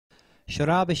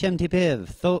Shara b'shem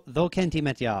tipiv, tho kenti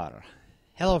metyar.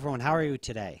 Hello everyone, how are you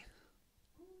today?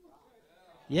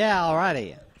 Yeah,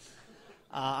 alrighty.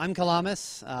 I'm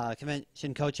Kalamis,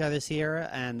 convention co-chair this year,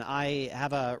 and I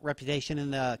have a reputation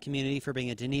in the community for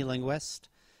being a Denis linguist.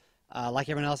 Like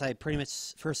everyone else, I pretty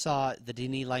much first saw the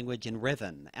Denis language in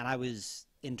Riven, and I was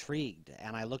intrigued,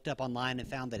 and I looked up online and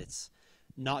found that it's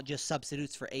not just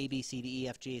substitutes for A, B, C, D, E,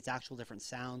 F, G, it's actual different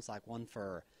sounds, like one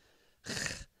for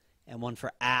and one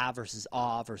for a versus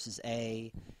versus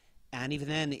a. And even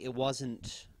then, it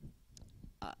wasn't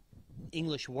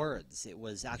English words. It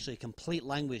was actually a complete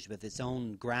language with its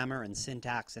own grammar and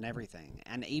syntax and everything.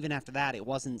 And even after that, it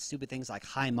wasn't stupid things like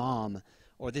Hi Mom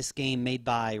or this game made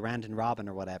by Rand and Robin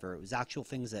or whatever. It was actual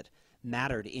things that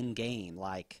mattered in-game,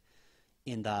 like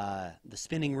in the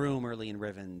spinning room early in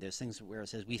Riven. There's things where it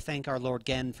says, "We thank our Lord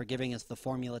Gen for giving us the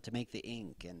formula to make the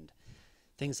ink," and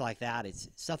things like that. It's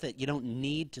stuff that you don't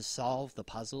need to solve the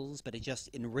puzzles, but it just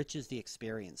enriches the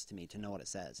experience to me to know what it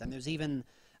says. And there's even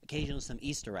occasionally some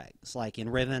Easter eggs, like in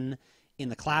Riven, in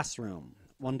the classroom.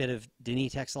 One bit of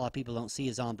Denis text a lot of people don't see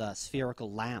is on the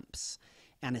spherical lamps.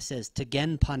 And it says, "To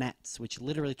Gen Ponets," which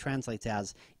literally translates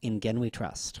as, "In Gen we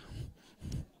trust."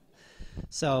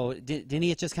 So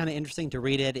Denis, it's just kind of interesting to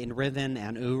read it in Riven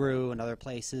and Uru and other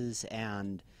places,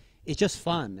 and it's just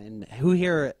fun. And who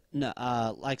here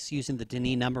likes using the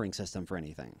Denis numbering system for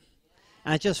anything?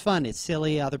 And it's just fun. It's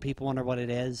silly. Other people wonder what it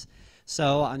is.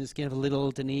 So I'm just going to give a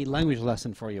little Denis language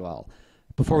lesson for you all.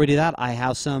 Before we do that, I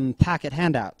have some packet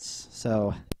handouts.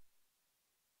 So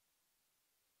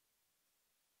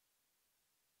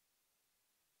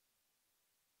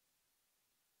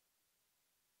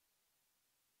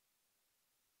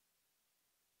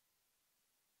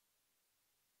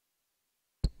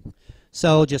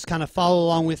just kind of follow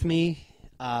along with me.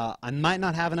 I might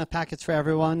not have enough packets for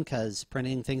everyone because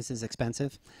printing things is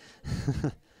expensive.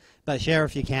 But share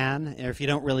if you can. And if you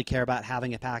don't really care about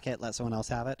having a packet, let someone else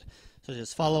have it. So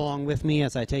just follow along with me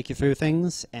as I take you through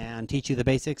things and teach you the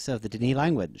basics of the Denis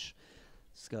language.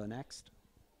 Let's go next.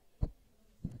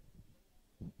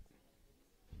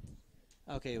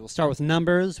 Okay, we'll start with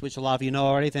numbers, which a lot of you know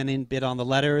already, then in bit on the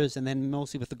letters, and then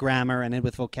mostly with the grammar, and then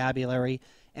with vocabulary,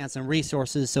 and some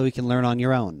resources so you can learn on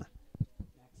your own.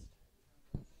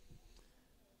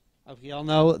 Okay, you all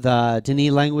know the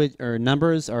Denis language, or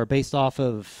numbers, are based off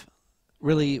of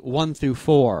really 1 through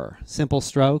 4, simple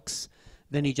strokes.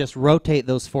 Then you just rotate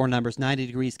those 4 numbers 90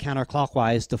 degrees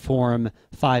counterclockwise to form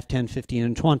 5, 10, 15,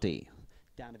 and 20.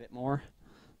 Down a bit more.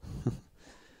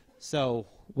 So,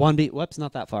 whoops,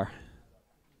 not that far.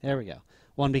 There we go.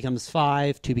 1 becomes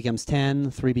 5, 2 becomes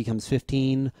 10, 3 becomes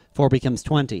 15, 4 becomes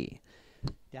 20.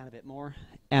 Down a bit more.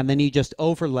 And then you just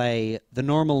overlay the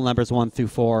normal numbers 1 through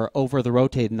 4 over the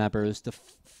rotated numbers to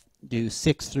do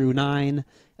 6 through 9,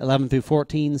 11 through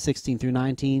 14, 16 through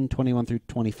 19, 21 through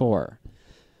 24.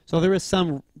 So there is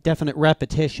some definite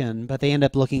repetition, but they end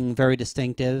up looking very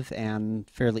distinctive and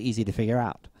fairly easy to figure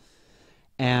out.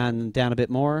 And down a bit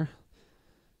more.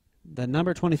 The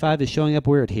number 25 is showing up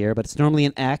weird here, but it's normally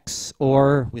an X,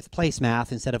 or with place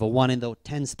math, instead of a 1 in the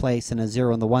tens place and a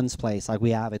 0 in the ones place like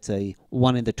we have, it's a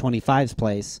 1 in the 25s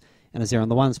place and a 0 in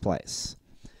the ones place.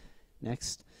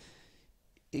 Next.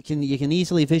 You can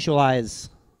easily visualize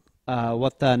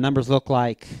what the numbers look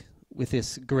like with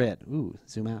this grid. Ooh,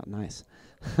 zoom out, nice.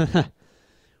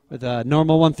 With a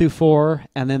normal 1 through 4,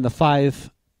 and then the 5,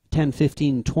 10,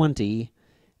 15, 20,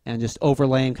 and just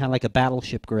overlaying kind of like a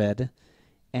battleship grid.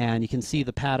 And you can see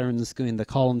the patterns in the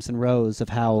columns and rows of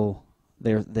how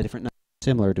the different numbers are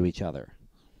similar to each other.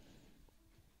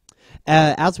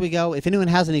 As we go, if anyone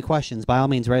has any questions, by all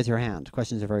means raise your hand.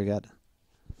 Questions are very good.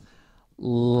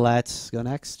 Let's go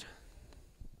next.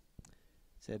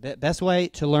 So the best way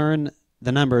to learn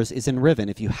the numbers is in Riven.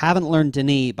 If you haven't learned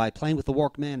Denis by playing with the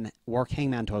Work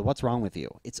Hangman toy, what's wrong with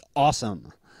you? It's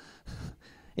awesome.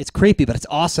 It's creepy, but it's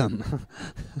awesome.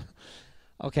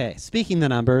 Okay, speaking the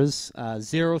numbers,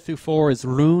 0 through 4 is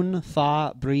Rune,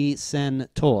 Fa, Bri, Sen,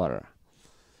 Tor.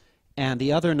 And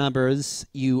the other numbers,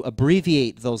 you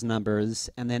abbreviate those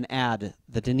numbers and then add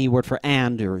the Denis word for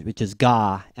and, which is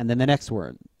Ga, and then the next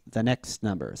word, the next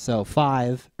number. So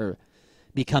 5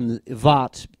 becomes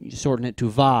Vat, you shorten it to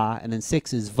Va, and then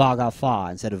 6 is Vaga Fa.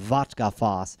 Instead of Vat Ga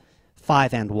Fa,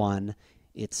 5 and 1,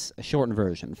 it's a shortened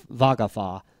version. Vaga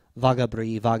Fa, Vaga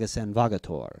Bri, Vaga Sen, Vaga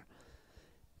Tor.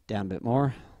 Down a bit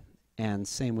more. And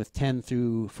same with 10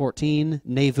 through 14.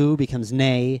 Nevu becomes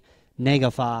Ne,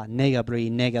 Negafa, Negabri,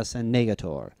 Negas, and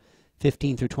Negator.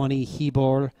 15 through 20.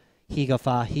 Hibor,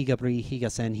 Higafa, Higabri,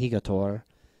 Higasen, Higator.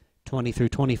 20 through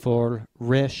 24.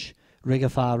 Rish,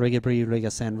 Rigafa, Rigabri,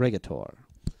 Rigasen, Rigator.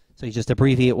 So you just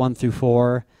abbreviate 1 through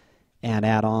 4 and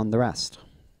add on the rest.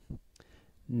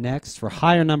 Next, for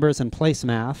higher numbers and place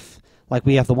math, like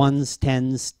we have the ones,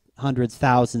 tens, hundreds,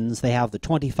 thousands, they have the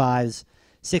 25s,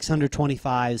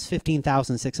 625s,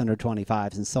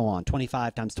 15,625s, and so on.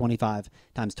 25 times 25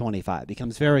 times 25.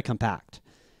 Becomes very compact.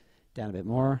 Down a bit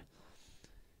more.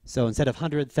 So instead of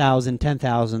 100,000,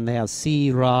 10,000, they have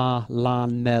si, ra,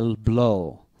 lan, mel,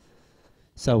 blo.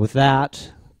 So with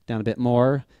that, down a bit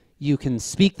more, you can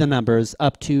speak the numbers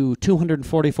up to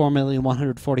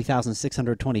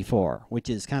 244,140,624, which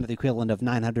is kind of the equivalent of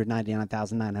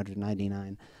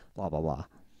 999,999, blah, blah, blah.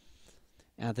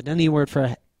 And the Dundee word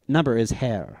for number is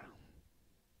hair.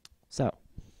 So,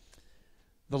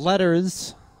 the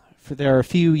letters, there are a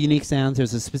few unique sounds.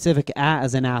 There's a specific a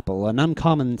as in apple, an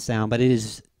uncommon sound, but it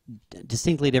is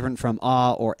distinctly different from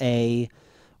a or a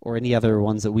or any other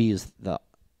ones that we use the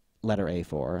letter a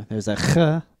for. There's a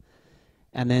ch,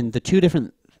 and then the two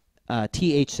different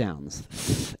th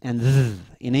sounds, and th.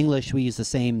 In English, we use the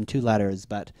same two letters,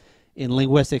 but in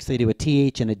linguistics, they do a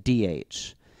th and a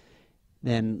dh.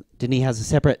 Then Denis has a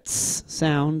separate s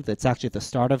sound that's actually at the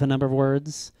start of a number of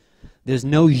words. There's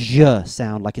no j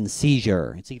sound like in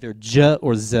seizure. It's either j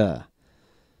or z.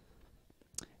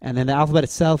 And then the alphabet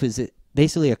itself is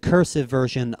basically a cursive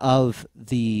version of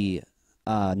the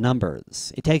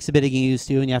numbers. It takes a bit of getting used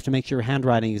to, and you have to make sure your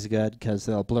handwriting is good because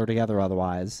they'll blur together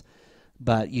otherwise.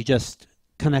 But you just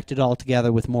connect it all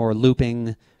together with more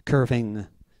looping, curving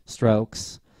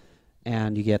strokes,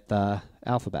 and you get the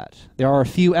alphabet. There are a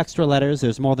few extra letters.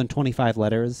 There's more than 25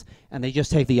 letters, and they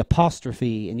just take the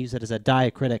apostrophe and use it as a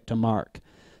diacritic to mark.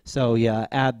 So you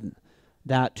add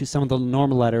that to some of the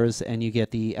normal letters, and you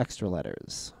get the extra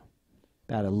letters.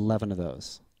 About 11 of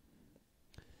those.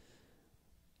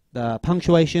 The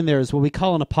punctuation, there's what we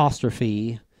call an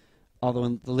apostrophe,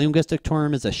 although the linguistic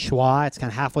term is a schwa. It's kind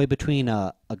of halfway between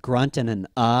a grunt and an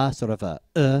sort of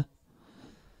a.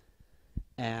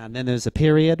 And then there's a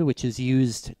period, which is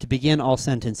used to begin all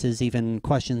sentences, even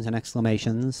questions and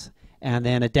exclamations. And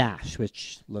then a dash,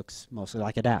 which looks mostly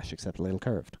like a dash, except a little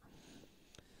curved.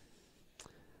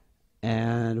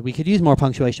 And we could use more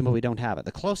punctuation, but we don't have it.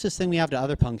 The closest thing we have to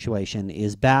other punctuation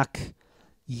is back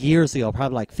years ago,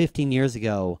 probably like 15 years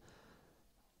ago.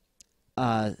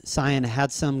 Cyan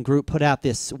had some group put out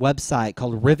this website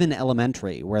called Riven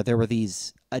Elementary, where there were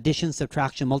these addition,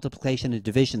 subtraction, multiplication, and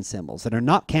division symbols that are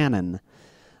not canon,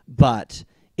 but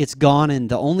it's gone, and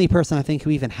the only person I think who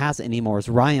even has it anymore is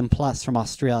Ryan Plus from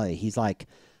Australia. He's like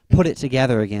put it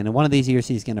together again, and one of these years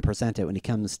he's going to present it when he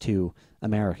comes to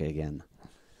America again.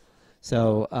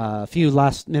 So a few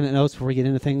last minute notes before we get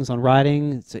into things on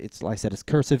writing. It's like I said, it's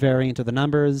cursive variant of the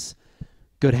numbers.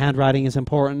 Good handwriting is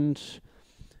important.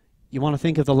 You want to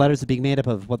think of the letters as being made up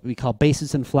of what we call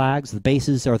bases and flags. The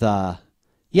bases are the...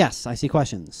 Yes, I see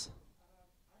questions.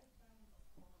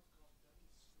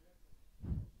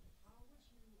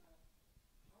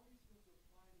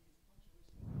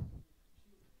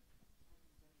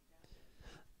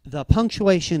 The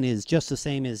punctuation is just the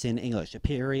same as in English. A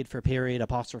period for period,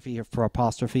 apostrophe for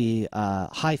apostrophe,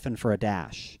 hyphen for a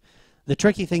dash. The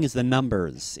tricky thing is the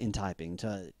numbers in typing.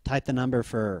 To type the number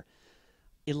for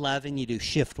 11, you do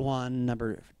shift 1,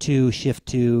 number 2, shift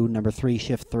 2, number 3,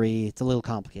 shift 3. It's a little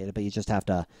complicated, but you just have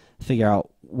to figure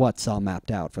out what's all mapped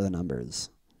out for the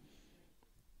numbers.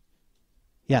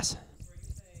 Yes?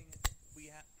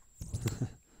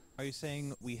 Are you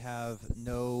saying we have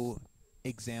no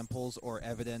examples or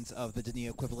evidence of the Denis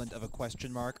equivalent of a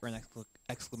question mark or an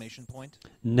exclamation point?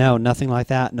 No, nothing like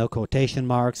that. No quotation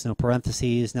marks, no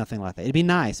parentheses, nothing like that. It'd be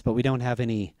nice, but we don't have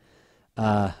any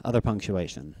other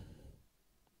punctuation.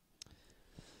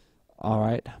 All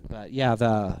right, but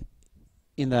yeah,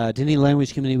 in the Denis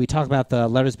language community, we talk about the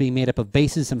letters being made up of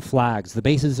bases and flags. The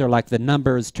bases are like the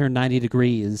numbers turned 90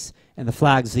 degrees, and the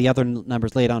flags, the other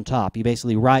numbers laid on top. You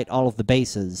basically write all of the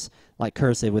bases like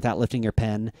cursive without lifting your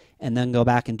pen, and then go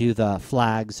back and do the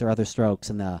flags or other strokes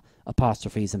and the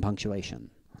apostrophes and punctuation.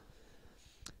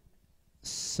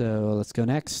 So let's go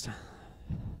next.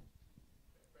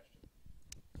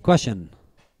 Question.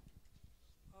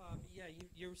 Yeah,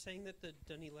 you were saying that the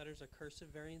Denis letters are cursive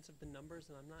variants of the numbers,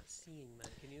 and I'm not seeing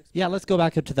that. Can you explain? Yeah, let's go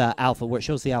back up to the alpha where it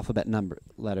shows the alphabet number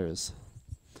letters.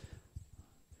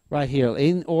 Right here,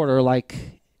 in order,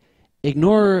 like,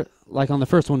 ignore, like on the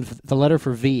first one, the letter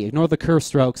for V. Ignore the curved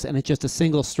strokes, and it's just a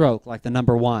single stroke, like the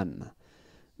number 1.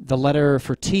 The letter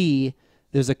for T,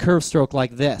 there's a curved stroke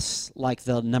like this, like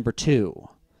the number 2.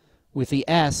 With the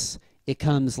S, it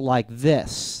comes like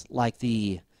this, like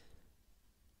the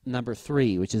number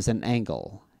 3, which is an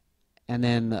angle. And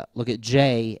then look at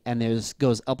J, and there's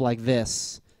goes up like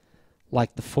this,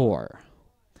 like the 4.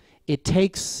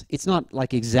 It's not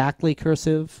like exactly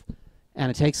cursive, and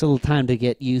it takes a little time to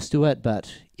get used to it,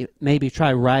 but maybe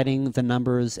try writing the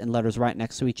numbers and letters right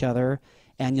next to each other,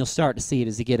 and you'll start to see it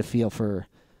as you get a feel for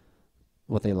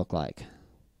what they look like.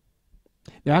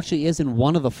 There actually is in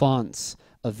one of the fonts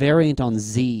a variant on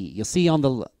Z. You'll see on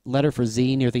the letter for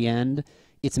Z near the end,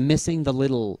 it's missing the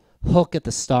little hook at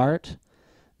the start.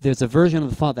 There's a version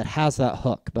of the font that has that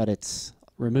hook, but it's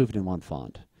removed in one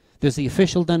font. There's the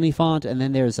official Dunny font, and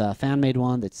then there's a fan-made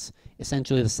one that's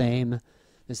essentially the same.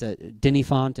 There's a Dunny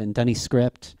font and Dunny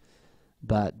script,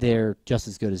 but they're just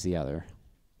as good as the other.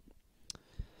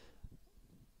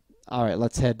 All right,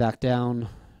 let's head back down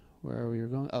where we were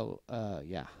going. Oh,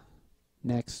 yeah.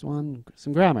 Next one,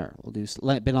 some grammar. We'll do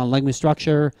a bit on language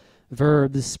structure,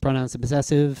 verbs, pronouns and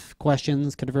possessive,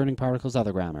 questions, converting particles,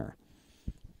 other grammar.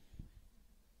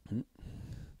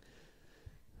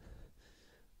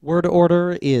 Word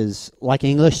order is like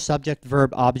English, subject,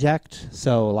 verb, object.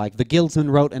 So like the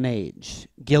guildsman wrote an age.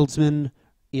 Guildsman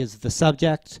is the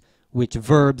subject, which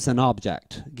verbs an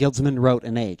object. Guildsman wrote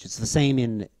an age. It's the same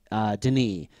in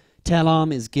Denis.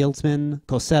 Telam is guildsman,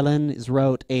 Koselen is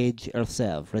wrote, age,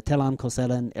 ersev. Retelam,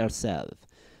 Koselen, ersev.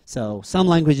 So some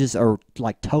languages are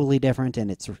like totally different, and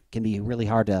it can be really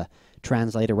hard to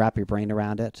translate or wrap your brain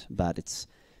around it, but it's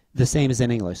the same as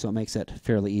in English, so it makes it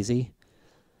fairly easy.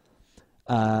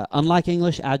 Unlike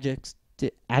English,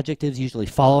 adjectives usually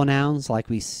follow nouns. Like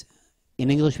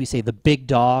in English, we say the big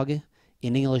dog.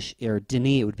 In English, or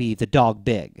Denis, it would be the dog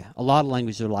big. A lot of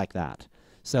languages are like that.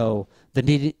 So the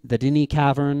Denis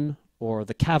cavern, or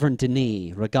the cavern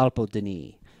Denis, Regalpo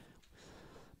Denis.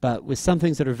 But with some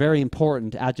things that are very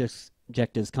important,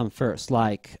 adjectives come first,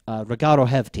 like regaro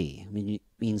hevti,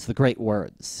 means the great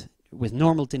words. With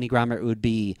normal Denis grammar, it would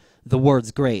be the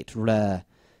words great, re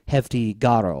hevti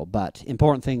garo, but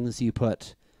important things you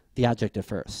put the adjective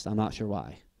first. I'm not sure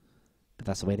why, but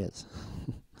that's the way it is.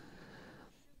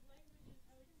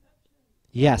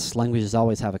 Yes, languages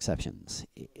always have exceptions.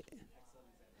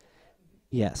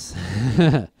 Yes.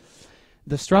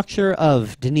 The structure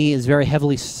of Denis is very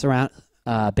heavily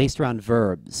based around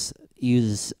verbs.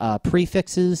 Use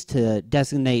prefixes to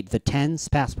designate the tense,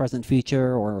 past, present,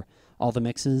 future, or all the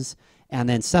mixes, and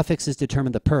then suffixes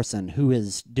determine the person who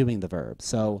is doing the verb.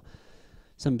 So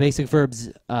some basic verbs,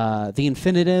 the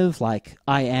infinitive, like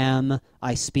I am,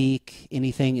 I speak,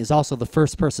 anything, is also the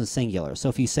first person singular. So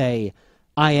if you say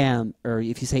I am, or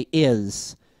if you say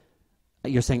is,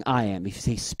 you're saying I am. If you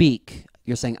say speak,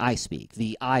 you're saying I speak.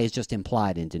 The I is just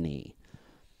implied in Denis.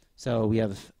 So we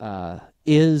have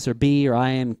is, or be, or I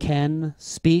am, can,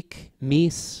 speak,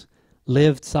 mis,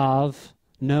 live, tsav,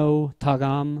 no,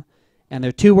 tagam. And there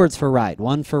are two words for write,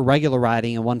 one for regular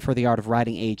writing and one for the art of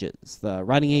writing ages. The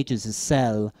writing ages is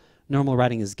sel, normal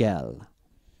writing is gel.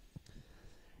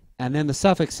 And then the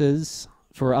suffixes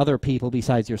for other people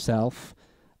besides yourself,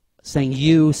 saying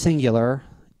you, singular,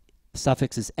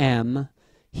 suffix is m,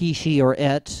 he, she, or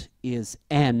it is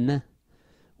n,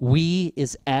 we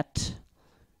is et,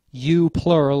 you,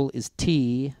 plural, is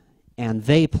t, and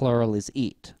they, plural, is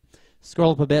eat.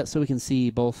 Scroll up a bit so we can see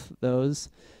both those.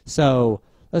 So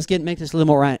let's make this a little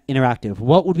more interactive.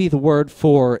 What would be the word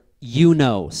for you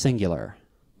know, singular?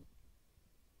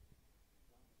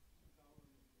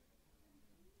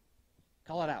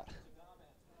 Call it out.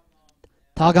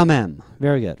 Tagamem.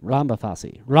 Very good.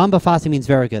 Rambafasi. Rambafasi means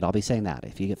very good. I'll be saying that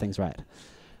if you get things right.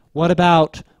 What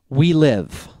about we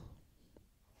live?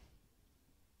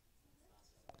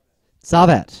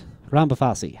 Savet.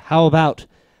 Rambafasi. How about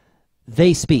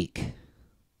they speak?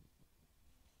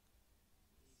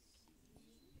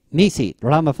 Nisit.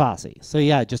 Rambafasi. So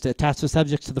yeah, just attach the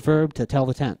subject to the verb to tell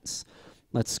the tense.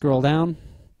 Let's scroll down.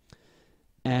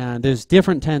 And there's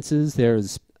different tenses.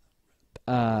 There's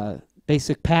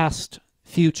basic past,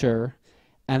 future,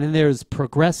 and then there's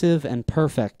progressive and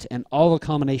perfect and all the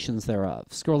combinations thereof.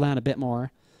 Scroll down a bit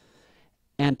more.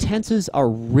 And tenses are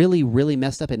really, really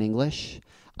messed up in English.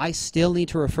 I still need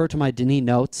to refer to my Denis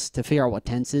notes to figure out what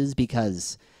tense is,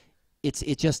 because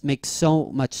it just makes so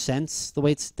much sense the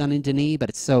way it's done in Denis, but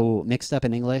it's so mixed up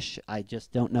in English. I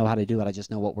just don't know how to do it. I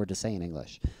just know what word to say in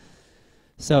English.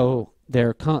 So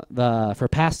for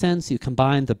past tense, you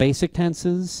combine the basic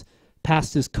tenses.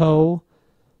 Past is ko,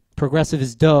 progressive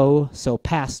is do, so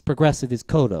past progressive is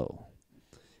kodo.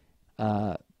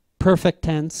 Perfect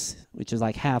tense, which is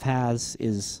like have, has,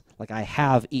 is like I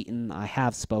have eaten, I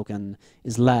have spoken,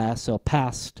 is la, so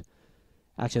past,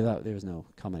 actually there's no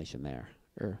combination there.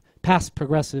 Or past,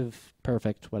 progressive,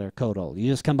 perfect, whatever, kodo.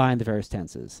 You just combine the various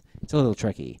tenses. It's a little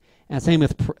tricky. And same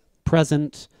with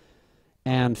present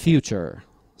and future.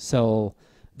 So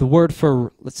the word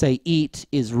for, let's say, eat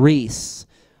is ris.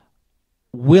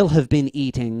 Will have been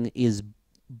eating is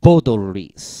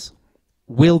bodolris.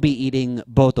 will be eating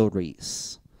boto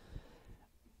ris.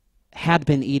 Had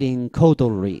been eating koto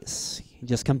ris. You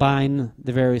just combine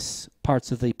the various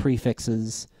parts of the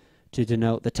prefixes to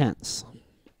denote the tense.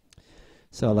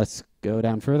 So let's go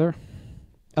down further.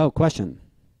 Oh, question.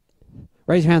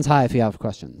 Raise your hands high if you have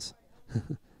questions.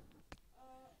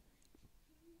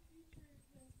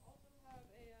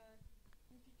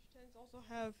 Also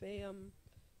have a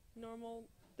normal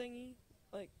thingy,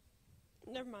 like,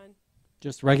 never mind.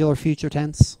 Just regular future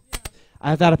tense? Yeah. I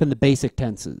have that up in the basic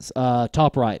tenses.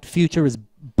 Top right, future is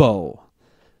bo.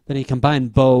 Then you combine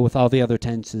bo with all the other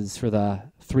tenses for the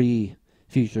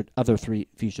other three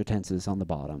future tenses on the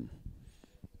bottom.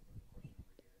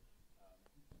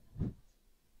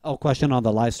 Oh, question on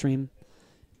the live stream?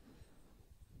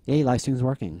 Yay, live stream's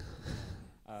working.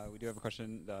 We do have a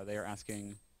question. They are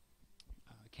asking,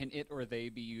 can it or they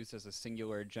be used as a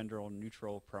singular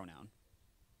gender-neutral pronoun?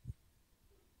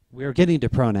 We're getting to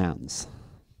pronouns.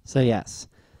 So yes.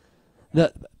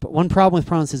 But one problem with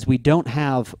pronouns is we don't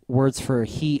have words for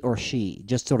he or she,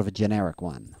 just sort of a generic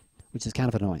one, which is kind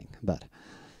of annoying. But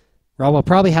Rob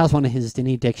probably has one in his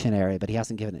Dini dictionary, but he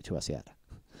hasn't given it to us yet.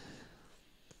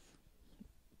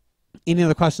 Any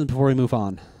other questions before we move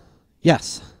on?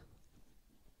 Yes.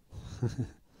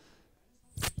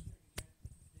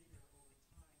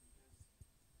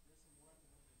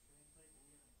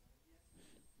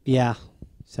 Yeah.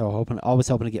 So always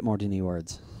hoping to get more Dini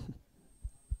words. Is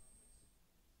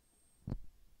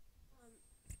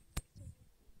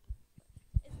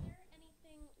there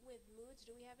anything with moods?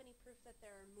 Do we have any proof that there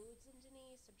are moods in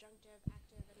Dini? Subjunctive,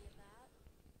 active, any of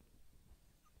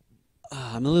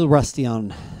that? I'm a little rusty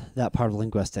on that part of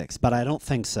linguistics, but I don't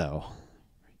think so.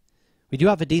 We do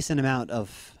have a decent amount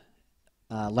of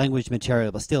language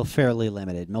material, but still fairly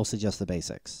limited, mostly just the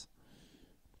basics.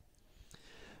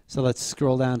 So let's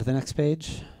scroll down to the next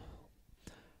page.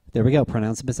 There we go,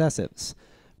 pronouns and possessives.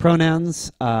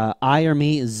 Pronouns, I or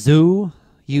me is zu,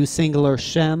 you singular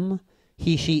shem,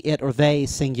 he, she, it, or they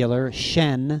singular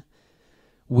shen,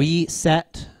 we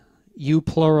set, you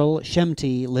plural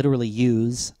shemti, literally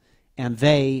use, and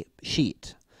they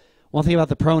sheet. One thing about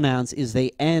the pronouns is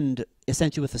they end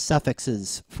essentially with the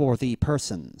suffixes for the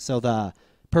person. So the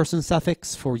person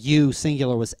suffix for you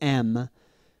singular was m,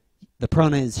 the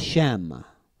pronoun is shem.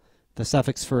 The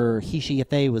suffix for he, she, it,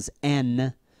 they was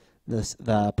n.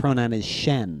 The pronoun is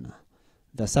shen.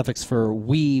 The suffix for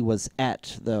we was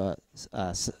et. The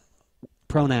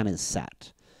pronoun is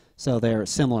set. So they're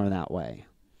similar in that way.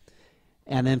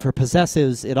 And then for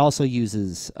possessives, it also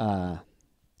uses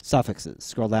suffixes.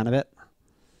 Scroll down a bit.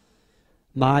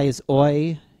 My is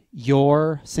oi.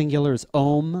 Your singular is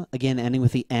om. Again, ending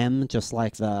with the m, just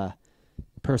like the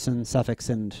person suffix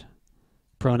and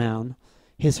pronoun.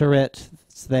 His, her, it,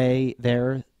 they,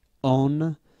 their,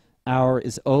 own. Our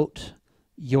is ot.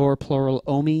 Your plural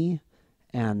omi.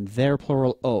 And their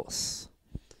plural os.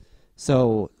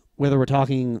 So whether we're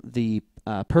talking the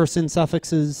person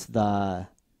suffixes, the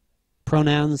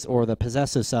pronouns, or the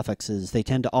possessive suffixes, they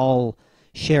tend to all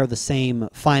share the same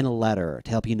final letter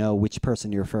to help you know which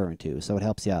person you're referring to. So it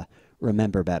helps you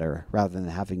remember better rather than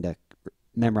having to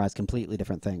memorize completely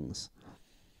different things.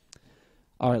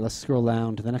 All right, let's scroll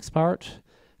down to the next part.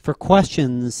 For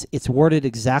questions, it's worded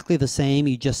exactly the same.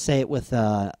 You just say it with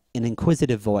an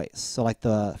inquisitive voice. So like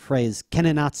the phrase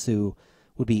kenenatsu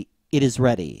would be it is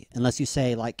ready. Unless you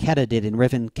say like Keta did in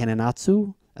Riven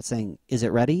kenenatsu, that's saying is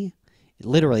it ready?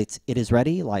 Literally, it's it is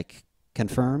ready, like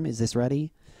confirm, is this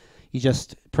ready? You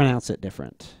just pronounce it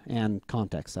different, and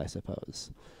context, I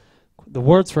suppose. The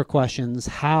words for questions,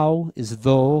 how is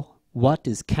though, what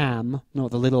is cam. No,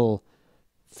 the little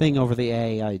thing over the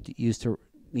A I used to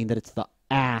mean that it's the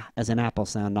ah as an apple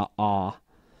sound, not ah.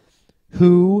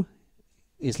 Who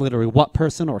is literally what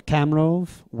person or camrov,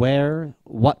 where,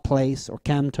 what place or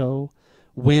camto,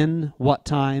 when, what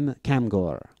time,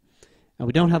 camgor. And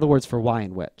we don't have the words for why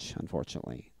and which,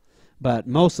 unfortunately. But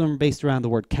most of them are based around the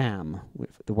word cam,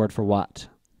 the word for what.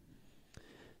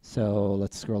 So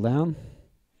let's scroll down.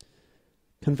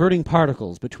 Converting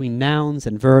particles between nouns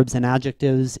and verbs and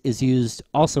adjectives is used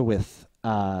also with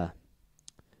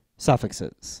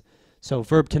suffixes. So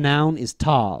verb to noun is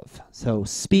tav. So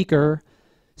speaker,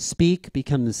 speak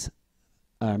becomes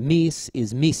mis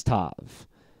is mistav.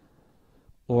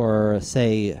 Or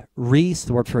say ris,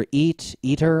 the word for eat,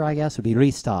 eater, I guess, would be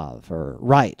ristav. Or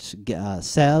write,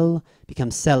 sell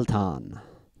becomes seltan.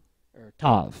 Or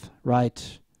tav,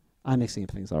 right? I'm mixing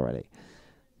up things already.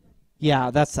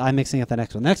 Yeah, I'm mixing up the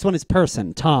next one. The next one is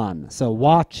person, tan. So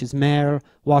watch is mer,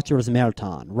 watcher is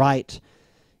mertan. Write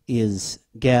is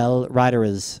gel, writer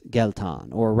is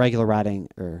geltan. Or regular writing,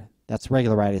 or that's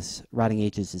regular writing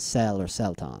ages is sel or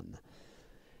seltan.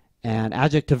 And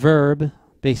adjective verb,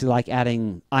 basically like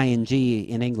adding ing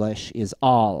in English, is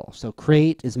all. So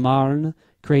create is marn,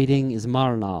 creating is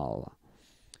marnal.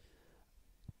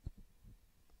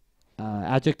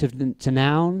 Adjective to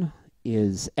noun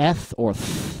is eth or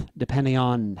th, depending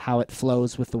on how it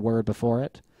flows with the word before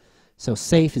it. So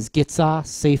safe is gitsa,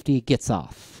 safety,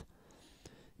 gitsoff.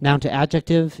 Noun to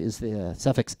adjective is the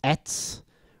suffix ets.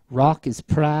 Rock is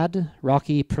prad,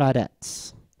 rocky,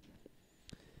 pradets.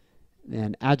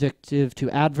 And adjective to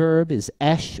adverb is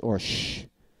esh or sh.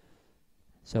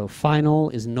 So final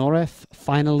is norif,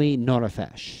 finally,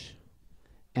 norifesh.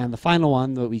 And the final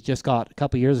one that we just got a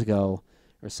couple years ago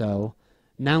or so,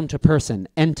 noun to person,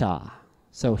 enta.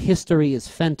 So history is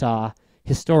fenta,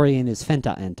 historian is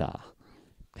fenta enta.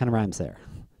 Kind of rhymes there.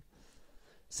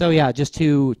 So yeah, just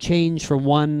to change from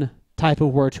one type of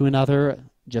word to another,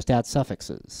 just add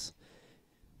suffixes.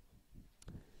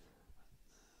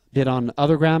 Bit on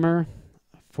other grammar.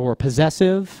 For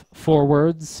possessive, 4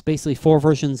 words, basically 4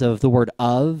 versions of the word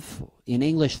of. In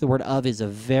English, the word of is a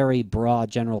very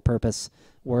broad general purpose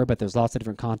word, but there's lots of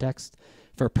different contexts.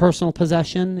 For personal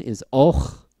possession is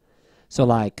och. So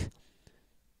like,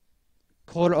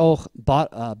 kor och,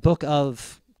 book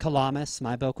of Kalamis,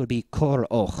 my book would be kor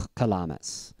och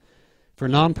Kalamis. For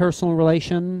non-personal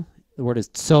relation, the word is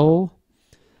tso.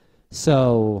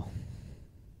 So,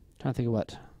 trying to think of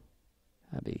what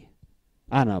that'd be.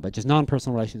 I don't know, but just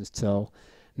non-personal relations. So,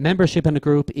 membership in a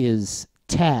group is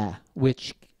te,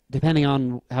 which, depending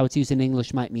on how it's used in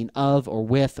English, might mean of or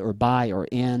with or by or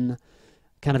in.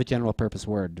 Kind of a general purpose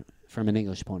word from an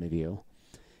English point of view.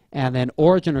 And then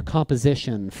origin or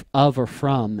composition of or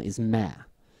from is me.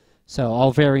 So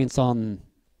all variants on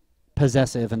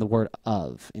possessive and the word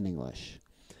of in English.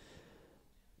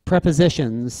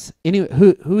 Prepositions.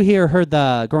 Who here heard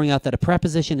growing up that a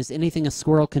preposition is anything a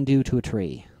squirrel can do to a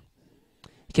tree?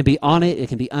 It can be on it, it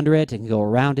can be under it, it can go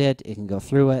around it, it can go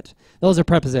through it. Those are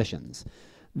prepositions.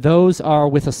 Those are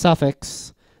with a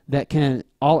suffix that can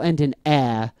all end in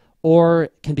a, or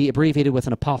can be abbreviated with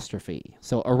an apostrophe.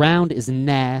 So around is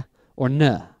na or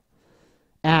n.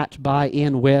 At, by,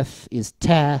 in, with is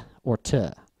te or t.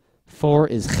 For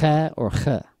is che or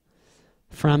ch.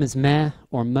 From is me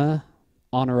or m.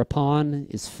 On or upon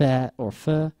is fe or f.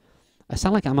 I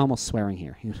sound like I'm almost swearing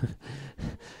here.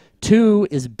 To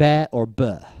is be or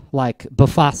b, like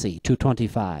bufasi,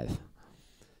 225.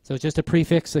 So it's just a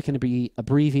prefix that can be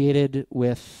abbreviated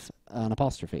with an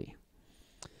apostrophe.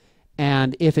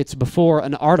 And if it's before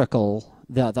an article,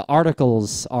 the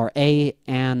articles are a,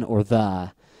 an, or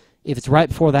the. If it's right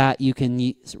before that, you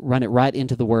can run it right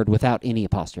into the word without any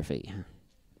apostrophe.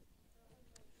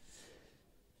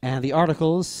 And the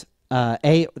articles,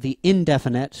 the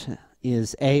indefinite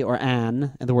is a or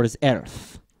an, and the word is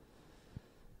earth.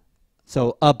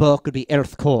 So a book would be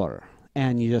earthcore,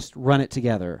 and you just run it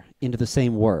together into the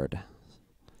same word.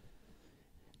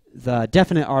 The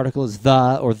definite article is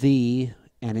the or the,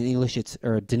 and in English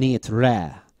or Dini it's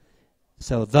re.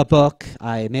 So the book,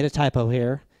 I made a typo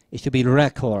here. It should be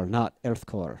recore, not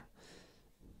earthcore.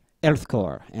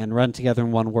 Earthcore, and run together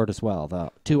in one word as well. The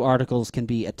 2 articles can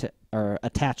be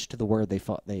attached to the word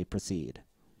they precede.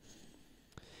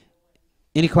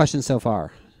 Any questions so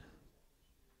far?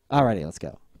 Alrighty, let's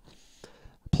go.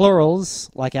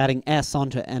 Plurals, like adding s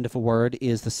onto the end of a word,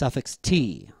 is the suffix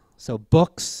t. So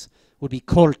books would be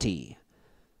korti.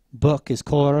 Book is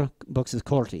kor, books is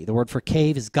korti. The word for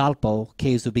cave is galpo,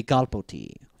 caves would be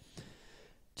galpoti.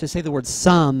 To say the word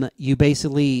some, you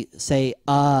basically say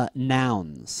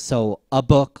nouns. So a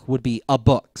book would be a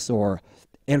books or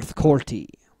erthkorti,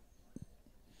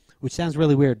 which sounds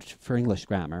really weird for English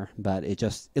grammar, but it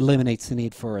just eliminates the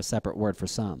need for a separate word for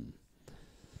some.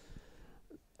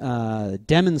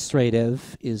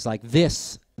 Demonstrative is like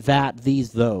this, that,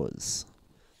 these, those.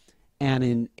 And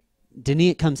in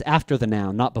Dini it comes after the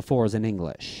noun, not before as in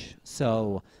English.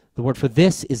 So the word for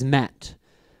this is met.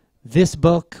 This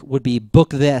book would be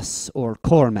book this or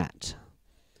kormet.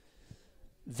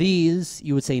 These,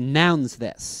 you would say nouns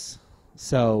this.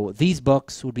 So these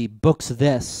books would be books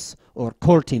this or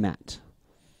kortimet.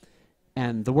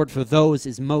 And the word for those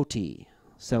is moti.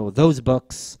 So those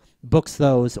books, books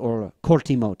those or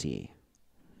kortimoti.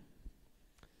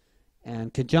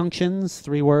 And conjunctions,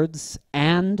 3 words.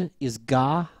 And is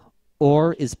ga,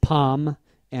 or is pam,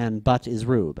 and but is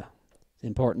rube.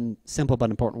 Important, simple but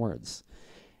important words.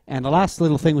 And the last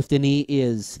little thing with Dini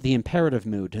is the imperative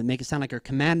mood. To make it sound like you're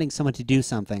commanding someone to do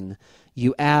something,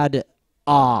 you add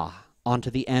onto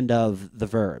the end of the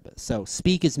verb. So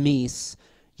speak is mis,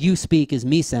 you speak is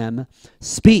misem,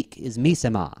 speak is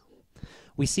misema.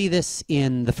 We see this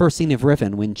in the first scene of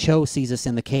Riven when Cho sees us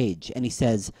in the cage and he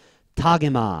says,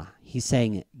 Tagema. He's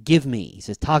saying, give me. He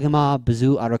says, Tagama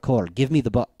Bazu Arakor, give me the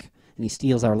book. And he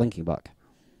steals our linking book.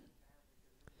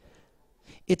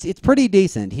 It's pretty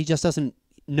decent. He just doesn't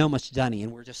know much Dunny,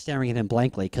 and we're just staring at him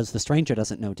blankly because the stranger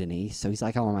doesn't know Dunny, so he's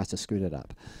like, oh, I must have screwed it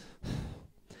up.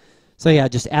 So yeah,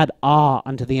 just add ah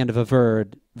onto the end of a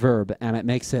verb, and it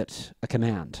makes it a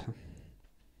command.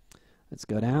 Let's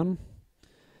go down.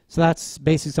 So that's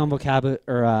basics on vocabulary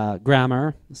or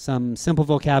grammar. Some simple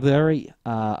vocabulary.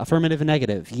 Affirmative and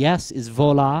negative. Yes is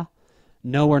vola.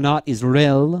 No or not is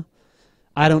ril.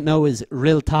 I don't know is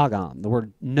ril tagam. The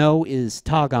word no is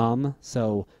tagam.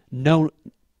 So no,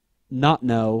 not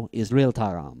no is ril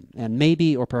tagam. And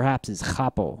maybe or perhaps is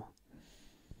chapo.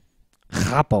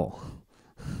 Chapo.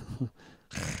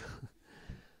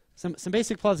 Some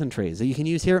basic pleasantries that you can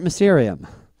use here at Mysterium.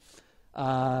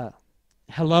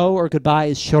 Hello or goodbye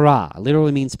is shara.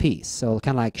 Literally means peace. So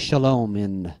kind of like shalom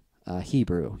in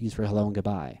Hebrew, used for hello and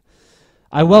goodbye.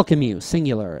 I welcome you,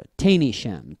 singular. Tani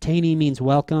shem. Tani means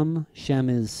welcome. Shem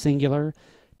is singular.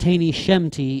 Tani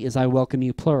shemti is I welcome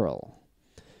you, plural.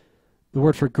 The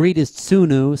word for greet is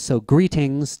tsunu, so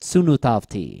greetings, tsunu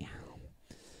tavti.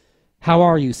 How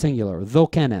are you, singular?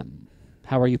 Thokenem.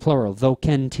 How are you, plural?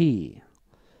 Thokenti.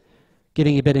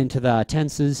 Getting a bit into the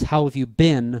tenses, how have you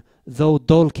been? Tho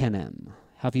dolkenem.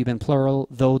 Have you been, plural?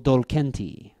 Tho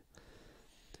dolkenti.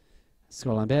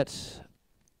 Scroll on a bit.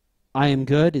 I am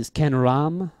good is ken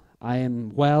ram. I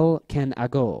am well, ken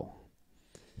ago.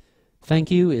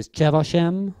 Thank you is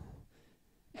chevashem.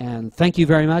 And thank you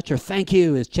very much, or thank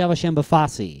you is chevashem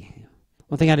bafasi.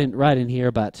 One thing I didn't write in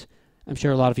here, but I'm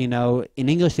sure a lot of you know, in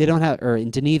English they don't have, or in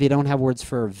Dani they don't have words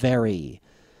for very.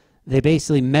 They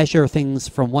basically measure things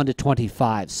from 1 to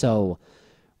 25. So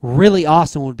really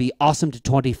awesome would be awesome to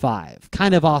 25.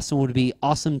 Kind of awesome would be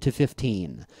awesome to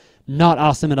 15. Not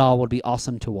awesome at all would be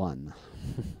awesome to 1.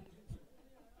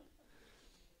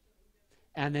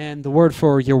 And then the word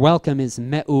for you're welcome is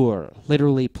me'ur,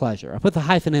 literally pleasure. I put the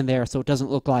hyphen in there so it doesn't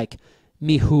look like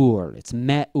mihur. It's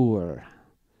me'ur.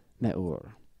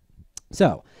 Me'ur.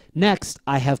 So, next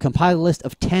I have compiled a list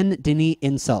of 10 Dani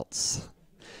insults.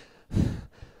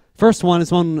 First one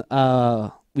is one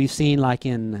we've seen like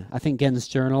in, I think, Gen's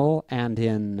Journal and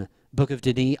in Book of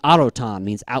Dani. Arotan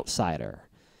means outsider.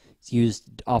 It's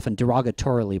used often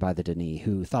derogatorily by the Dani,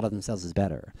 who thought of themselves as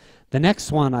better. The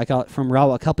next one I got from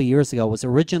Rawa a couple years ago was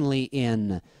originally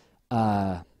in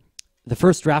the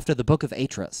first draft of the Book of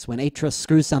Atris, when Atris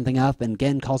screws something up and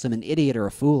Gen calls him an idiot or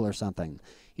a fool or something.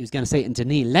 He was going to say it in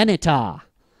Dani, Lenita.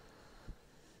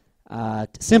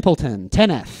 Simpleton,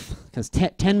 teneth, because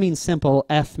ten means simple,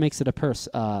 f makes it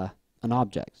an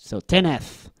object. So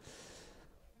teneth.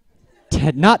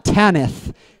 Not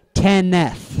taneth,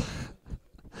 teneth.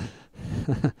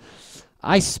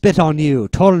 I spit on you,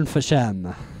 Torn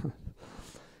Fashem.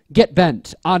 Get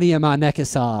bent, Aniyama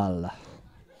Nekisal.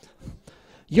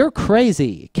 You're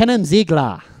crazy, Kenem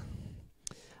Zigla.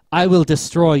 I will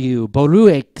destroy you,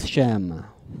 Boruek Shem.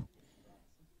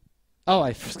 Oh,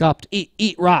 I stopped.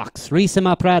 Eat rocks,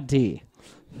 Risima Pradti.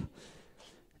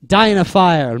 Die in a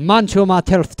fire, Mancho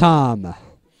Materthtam.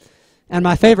 And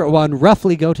my favorite one,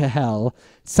 roughly go to hell,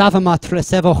 Savama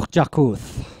Tresevoch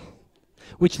Jakuth,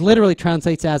 which literally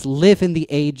translates as live in the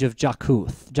age of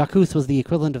Jakuth. Jakuth was the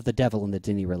equivalent of the devil in the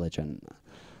Dani religion.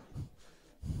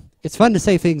 It's fun to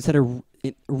say things that are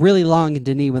really long in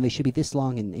Dani when they should be this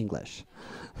long in English.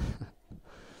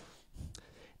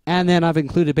 And then I've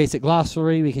included basic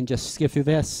glossary. We can just skip through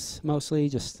this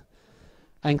mostly.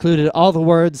 I included all the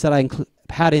words that I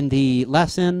had in the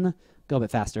lesson. Go a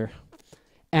bit faster.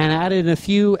 And I added a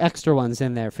few extra ones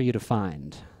in there for you to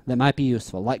find that might be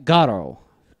useful, like garo,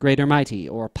 great or mighty,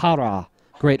 or para,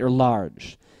 great or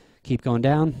large. Keep going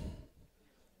down.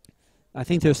 I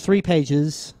think there's 3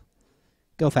 pages.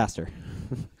 Go faster.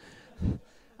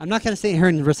 I'm not going to sit here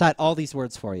and recite all these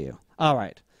words for you. All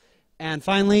right. And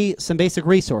finally, some basic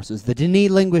resources. The Dani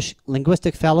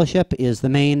Linguistic Fellowship is the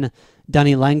main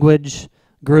Dani language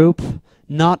group.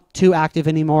 Not too active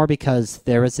anymore because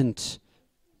there isn't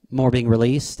more being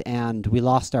released, and we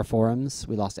lost our forums.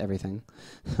 We lost everything,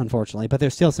 unfortunately. But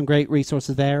there's still some great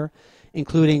resources there,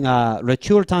 including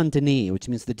Rechurtan Dani, which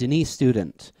means the Dani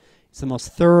student. It's the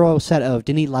most thorough set of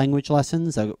Dani language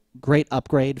lessons, a great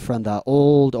upgrade from the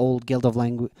old Guild of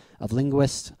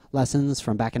Linguists lessons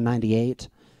from back in '98.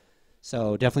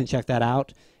 So definitely check that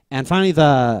out. And finally,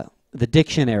 the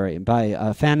dictionary by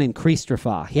a fan named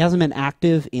Christopher. He hasn't been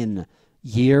active in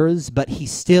years, but he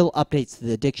still updates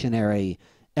the dictionary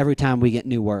every time we get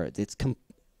new words. It's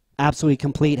absolutely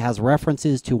complete, has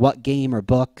references to what game or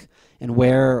book and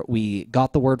where we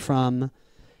got the word from,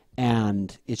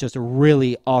 and it's just a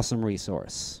really awesome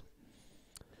resource.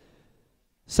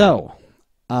 So,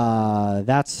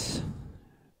 that's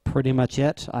pretty much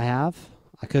it I have.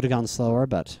 I could have gone slower,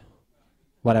 but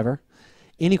whatever.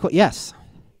 Yes.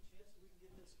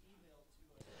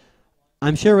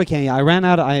 I'm sure we can. I ran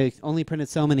out. I only printed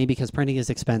so many because printing is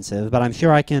expensive, but I'm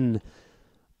sure I can.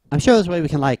 I'm sure there's a way we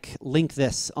can like link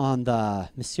this on the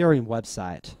Mysterium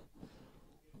website.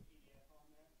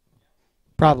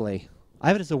 Probably. I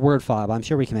have it as a Word file, but I'm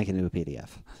sure we can make it into a PDF.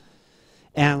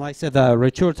 And like I said, the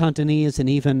Retour Tantanese is an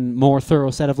even more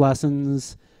thorough set of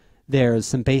lessons. There's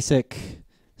some basic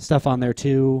stuff on there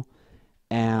too.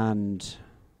 And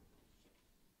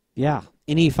yeah.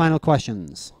 Any final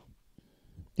questions?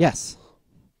 Yes.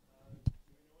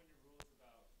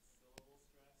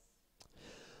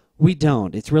 We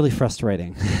don't. It's really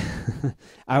frustrating.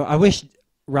 I wish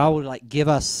Raul would like give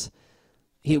us.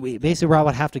 Basically Raul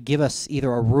would have to give us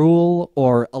either a rule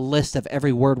or a list of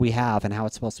every word we have and how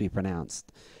it's supposed to be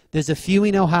pronounced. There's a few we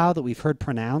know how that we've heard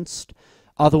pronounced.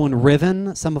 Although in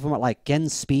Riven, some of them are like Gen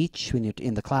speech when you're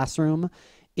in the classroom.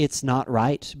 It's not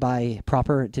right by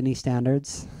proper Denis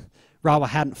standards. Raul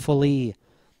hadn't fully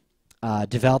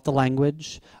developed the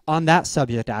language. On that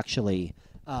subject, actually.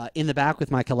 In the back with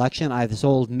my collection, I have this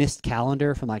old missed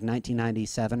calendar from like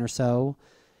 1997 or so.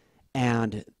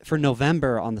 And for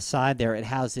November, on the side there, it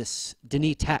has this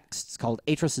Denis text. It's called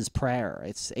Atrus's Prayer.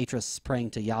 It's Atrus praying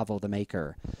to Yahweh, the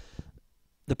Maker.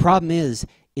 The problem is,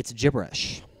 it's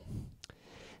gibberish.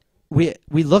 We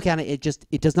look at it,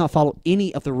 it does not follow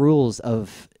any of the rules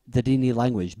of the Denis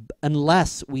language,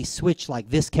 unless we switch like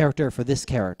this character for this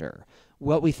character.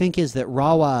 What we think is that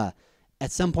Rawa,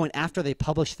 at some point after they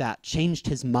published that, changed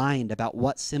his mind about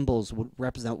what symbols would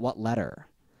represent what letter.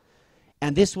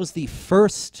 And this was the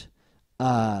first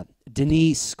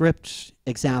Denis script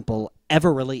example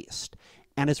ever released.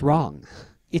 And it's wrong.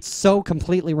 It's so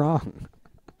completely wrong.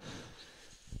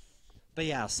 But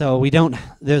yeah, so we don't,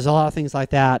 there's a lot of things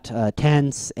like that,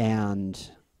 tense and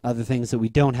other things that we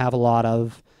don't have a lot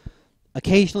of.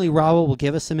 Occasionally, Raul will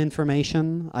give us some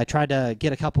information. I tried to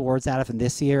get a couple words out of him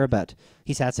this year, but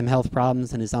he's had some health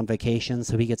problems and is on vacation,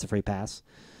 so he gets a free pass.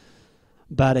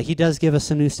 But he does give us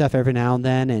some new stuff every now and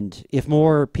then, and if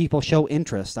more people show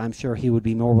interest, I'm sure he would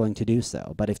be more willing to do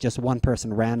so. But if just one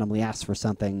person randomly asks for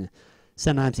something,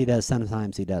 sometimes he does,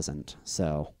 sometimes he doesn't.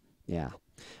 So, yeah.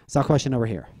 So a question over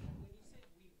here.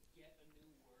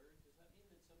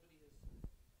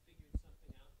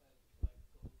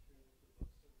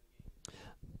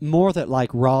 More that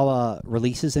like Rawa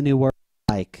releases a new word,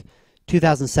 like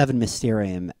 2007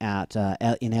 Mysterium at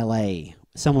in LA.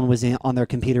 Someone was on their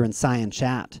computer in Cyan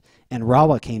chat, and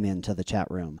Rawa came into the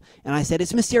chat room. And I said,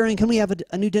 "It's Mysterium, can we have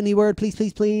a new Denis word, please,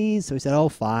 please, please?" So he said, "Oh,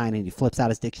 fine," and he flips out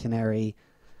his dictionary,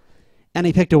 and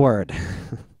he picked a word.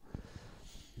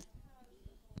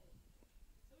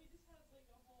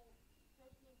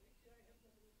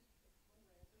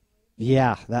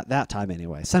 Yeah, that time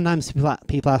anyway. Sometimes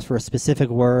people ask for a specific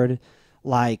word,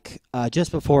 like just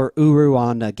before Uru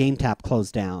on GameTap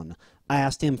closed down, I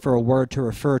asked him for a word to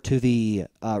refer to the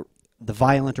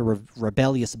violent or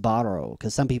rebellious Barrow,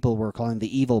 because some people were calling him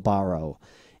the evil Barrow,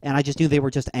 and I just knew they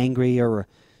were just angry or,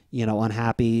 you know,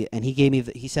 unhappy. And he gave me,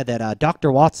 he said that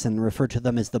Dr. Watson referred to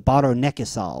them as the Barrow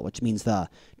Nekisal, which means the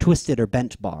twisted or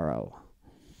bent Barrow.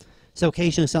 So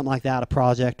occasionally something like that, a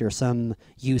project or some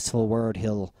useful word,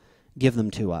 he'll give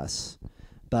them to us,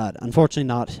 but unfortunately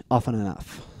not often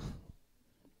enough.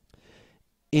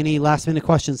 Any last minute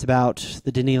questions about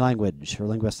the Denis language or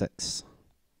linguistics?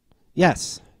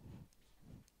 Yes.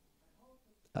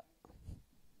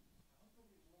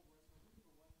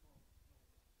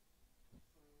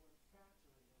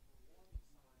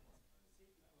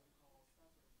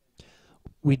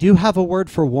 We do have a word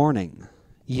for warning.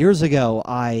 Years ago,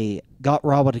 I got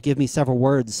Rawa to give me several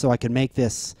words so I could make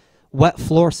this wet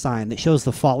floor sign that shows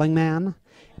the falling man.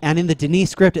 And in the Denis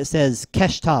script, it says,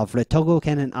 Keshtav, Retogo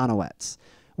Kenen Anowets.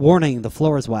 Warning, the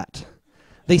floor is wet.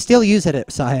 They still use it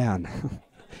at Cyan.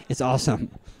 It's awesome.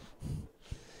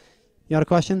 You got a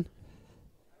question?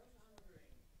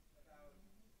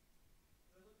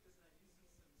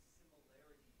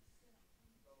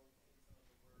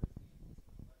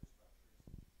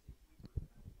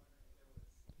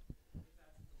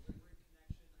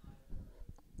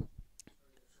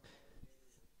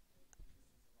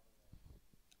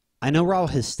 I know Raul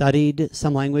has studied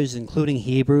some languages, including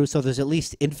Hebrew, so there's at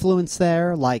least influence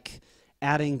there, like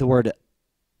adding the word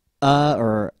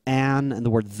or an and the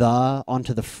word the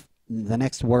onto the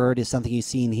next word is something you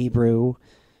see in Hebrew.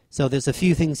 So there's a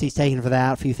few things he's taken for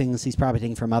that, a few things he's probably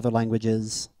taken from other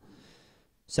languages.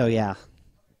 So yeah,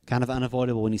 kind of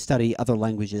unavoidable when you study other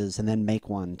languages and then make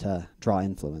one to draw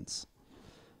influence.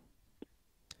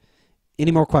 Any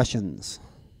more questions?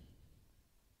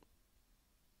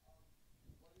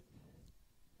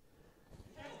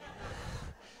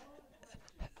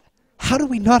 How do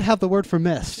we not have the word for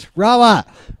mist? Rawa!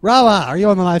 Rawa! Are you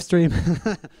on the live stream?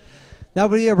 That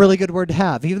would be a really good word to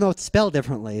have, even though it's spelled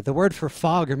differently. The word for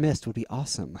fog or mist would be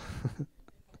awesome.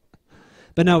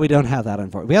 But no, we don't have that,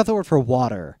 unfortunately. We have the word for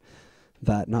water,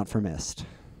 but not for mist.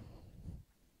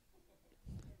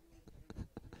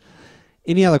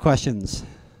 Any other questions?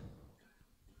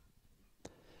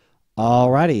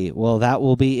 Alrighty, well that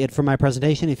will be it for my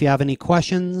presentation. If you have any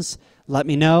questions, let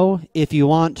me know. If you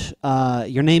want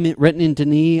your name written in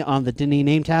Denis on the Denis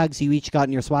name tags you each got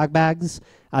in your swag bags,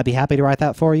 I'd be happy to write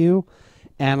that for you.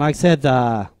 And like I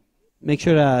said, make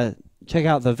sure to check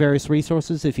out the various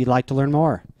resources if you'd like to learn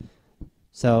more.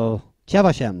 So,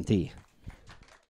 Tchau, Ti.